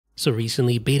So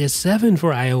recently, Beta 7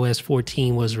 for iOS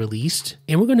 14 was released,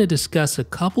 and we're going to discuss a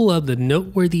couple of the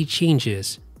noteworthy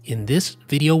changes in this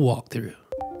video walkthrough.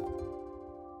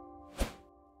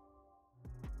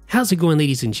 How's it going,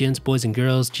 ladies and gents, boys and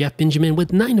girls? Jeff Benjamin with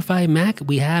 9to5Mac.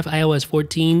 We have iOS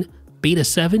 14 Beta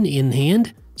 7 in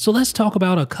hand. So let's talk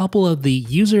about a couple of the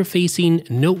user-facing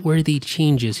noteworthy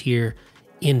changes here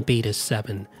in Beta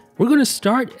 7. We're going to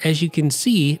start, as you can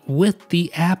see, with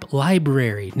the app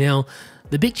library. Now,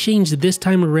 the big change this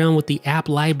time around with the app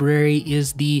library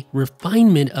is the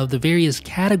refinement of the various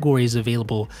categories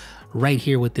available right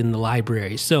here within the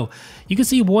library. So you can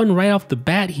see one right off the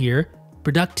bat here,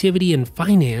 productivity and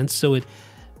finance. So it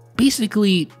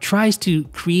basically tries to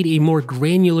create a more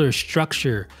granular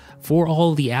structure for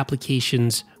all the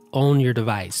applications on your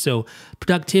device. So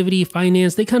productivity,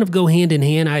 finance, they kind of go hand in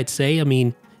hand, I'd say. I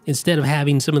mean, instead of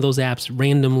having some of those apps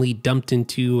randomly dumped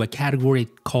into a category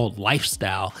called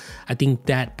lifestyle, I think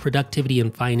that productivity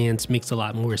and finance makes a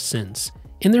lot more sense.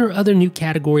 And there are other new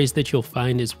categories that you'll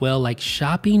find as well, like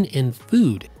shopping and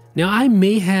food. Now, I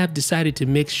may have decided to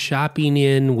mix shopping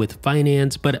in with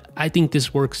finance, but I think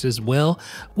this works as well.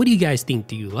 What do you guys think?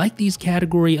 Do you like these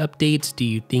category updates? Do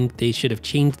you think they should have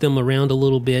changed them around a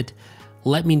little bit?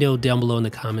 Let me know down below in the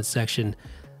comments section.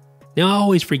 Now, I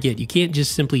always forget, you can't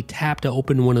just simply tap to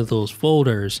open one of those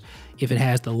folders. If it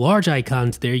has the large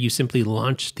icons there, you simply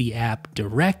launch the app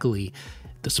directly.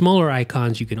 The smaller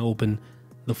icons, you can open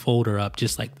the folder up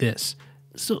just like this.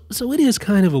 So it is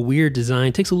kind of a weird design.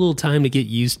 It takes a little time to get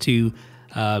used to,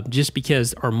 just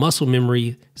because our muscle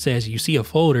memory says you see a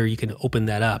folder, you can open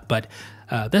that up. But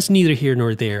that's neither here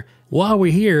nor there. While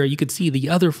we're here, you can see the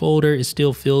other folder is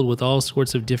still filled with all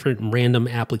sorts of different random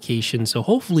applications. So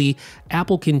hopefully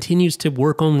Apple continues to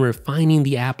work on refining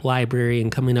the app library and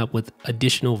coming up with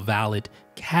additional valid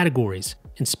categories.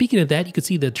 And speaking of that, you can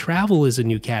see that travel is a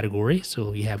new category.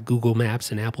 So you have Google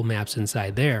Maps and Apple Maps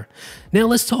inside there. Now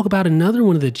let's talk about another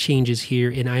one of the changes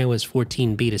here in iOS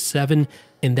 14 Beta 7,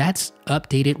 and that's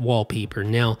updated wallpaper.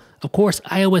 Now, of course,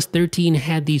 iOS 13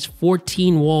 had these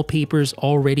 14 wallpapers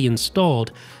already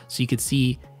installed. So you can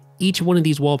see each one of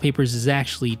these wallpapers is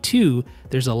actually two.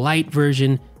 There's a light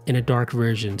version and a dark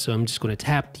version. So I'm just going to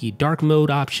tap the dark mode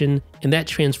option, and that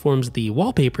transforms the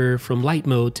wallpaper from light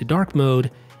mode to dark mode.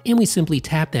 And we simply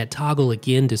tap that toggle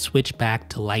again to switch back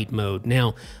to light mode.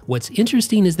 Now, what's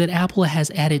interesting is that Apple has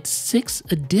added 6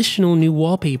 additional new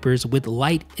wallpapers with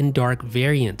light and dark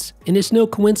variants. And it's no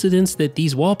coincidence that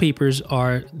these wallpapers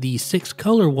are the 6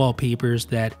 color wallpapers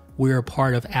that were a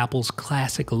part of Apple's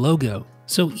classic logo.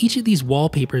 So each of these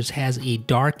wallpapers has a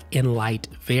dark and light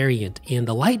variant, and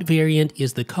the light variant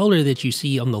is the color that you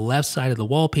see on the left side of the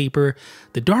wallpaper.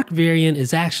 The dark variant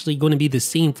is actually going to be the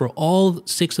same for all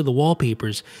 6 of the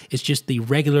wallpapers. It's just the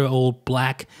regular old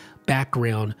black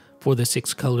background for the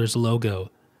 6 colors logo.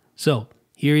 So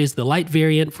here is the light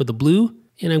variant for the blue,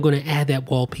 and I'm going to add that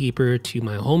wallpaper to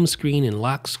my home screen and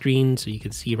lock screen so you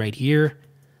can see right here.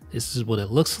 This is what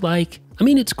it looks like. I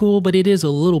mean, it's cool, but it is a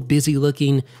little busy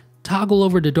looking. Toggle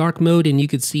over to dark mode and you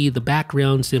can see the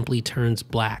background simply turns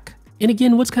black. And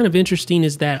again, what's kind of interesting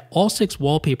is that all 6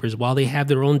 wallpapers, while they have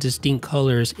their own distinct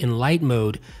colors in light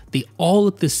mode, they all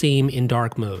look the same in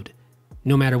dark mode,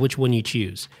 no matter which one you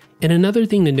choose. And another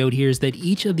thing to note here is that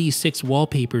each of these 6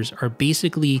 wallpapers are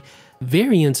basically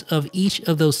variants of each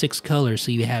of those 6 colors.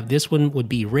 So you have this one would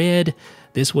be red,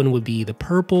 this one would be the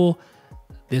purple,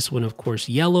 this one of course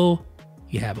yellow,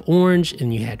 you have orange,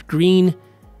 and you had green,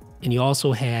 and you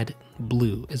also had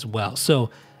blue as well. So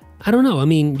I don't know, I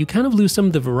mean, you kind of lose some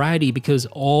of the variety because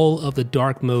all of the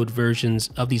dark mode versions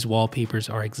of these wallpapers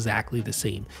are exactly the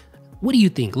same. What do you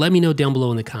think? Let me know down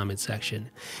below in the comment section.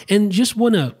 And just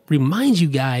want to remind you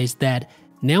guys that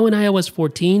now in iOS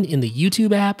 14 in the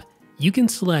YouTube app, you can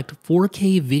select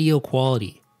 4K video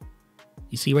quality.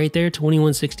 You see right there,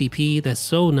 2160p, that's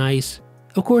so nice.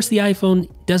 Of course, the iPhone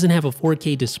doesn't have a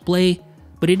 4K display,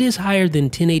 but it is higher than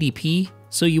 1080p.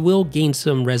 So you will gain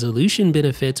some resolution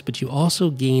benefits, but you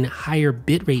also gain higher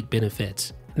bitrate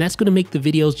benefits. And that's going to make the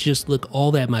videos just look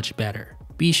all that much better.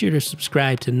 Be sure to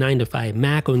subscribe to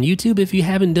 9to5Mac on YouTube if you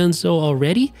haven't done so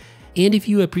already. And if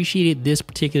you appreciated this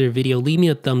particular video, leave me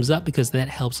a thumbs up because that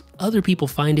helps other people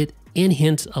find it and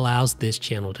hence allows this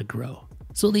channel to grow.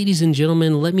 So ladies and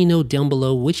gentlemen, let me know down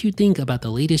below what you think about the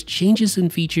latest changes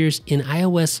and features in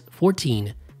iOS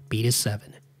 14 Beta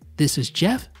 7. This is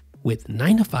Jeff with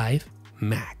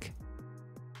 9to5Mac.